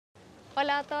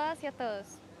Hola a todas y a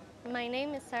todos. My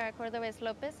name is Sara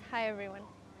Lopez. Hi everyone.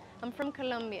 I'm from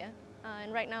Colombia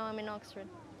and right now I'm in Oxford.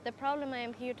 The problem I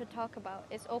am here to talk about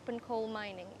is open coal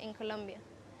mining in Colombia.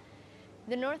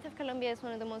 The north of Colombia is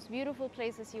one of the most beautiful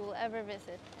places you will ever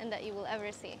visit and that you will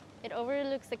ever see. It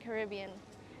overlooks the Caribbean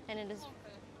and it is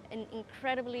an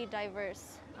incredibly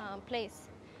diverse place.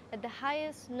 At the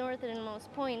highest northernmost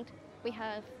point, we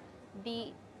have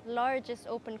the largest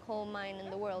open coal mine in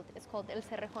the world. It's called El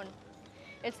Cerrejón.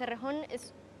 El Cerrejón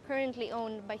is currently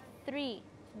owned by three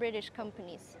British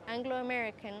companies,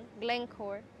 Anglo-American,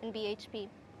 Glencore, and BHP.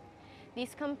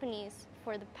 These companies,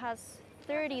 for the past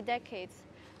 30 decades,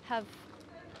 have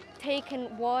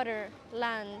taken water,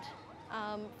 land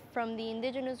from the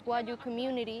indigenous Guayu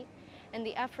community and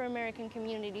the Afro-American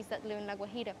communities that live in La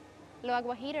Guajira. La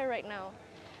Guajira right now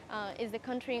is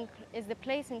the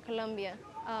place in Colombia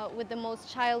with the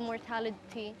most child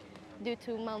mortality due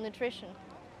to malnutrition.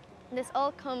 This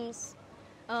all comes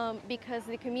because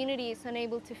the community is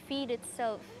unable to feed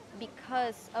itself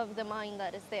because of the mine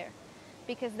that is there.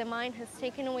 Because the mine has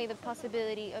taken away the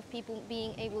possibility of people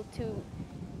being able to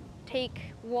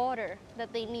take water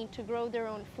that they need to grow their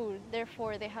own food.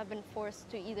 Therefore, they have been forced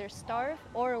to either starve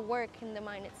or work in the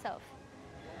mine itself.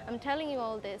 I'm telling you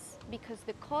all this because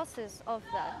the causes of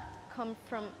that come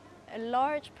from a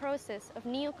large process of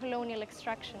neo-colonial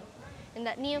extraction. And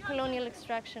that neo-colonial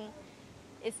extraction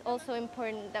is also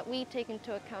important that we take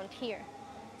into account here.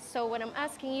 So what I'm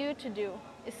asking you to do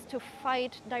is to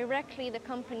fight directly the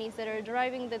companies that are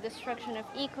driving the destruction of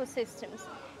ecosystems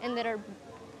and that are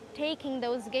taking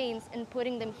those gains and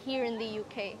putting them here in the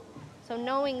UK. So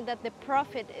knowing that the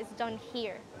profit is done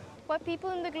here. What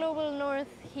people in the global north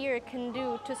here can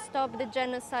do to stop the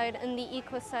genocide and the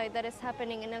ecocide that is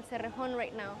happening in El Cerrejón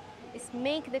right now is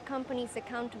make the companies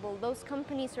accountable. Those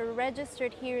companies are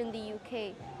registered here in the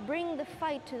UK. Bring the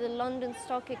fight to the London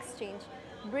Stock Exchange.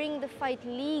 Bring the fight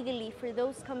legally for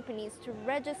those companies to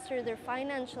register their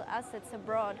financial assets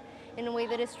abroad in a way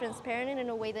that is transparent and in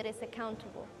a way that is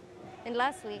accountable. And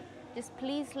lastly, just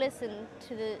please listen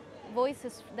to the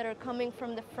voices that are coming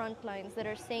from the front lines that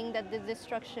are saying that the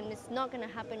destruction is not going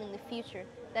to happen in the future,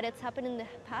 that it's happened in the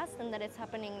past and that it's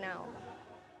happening now.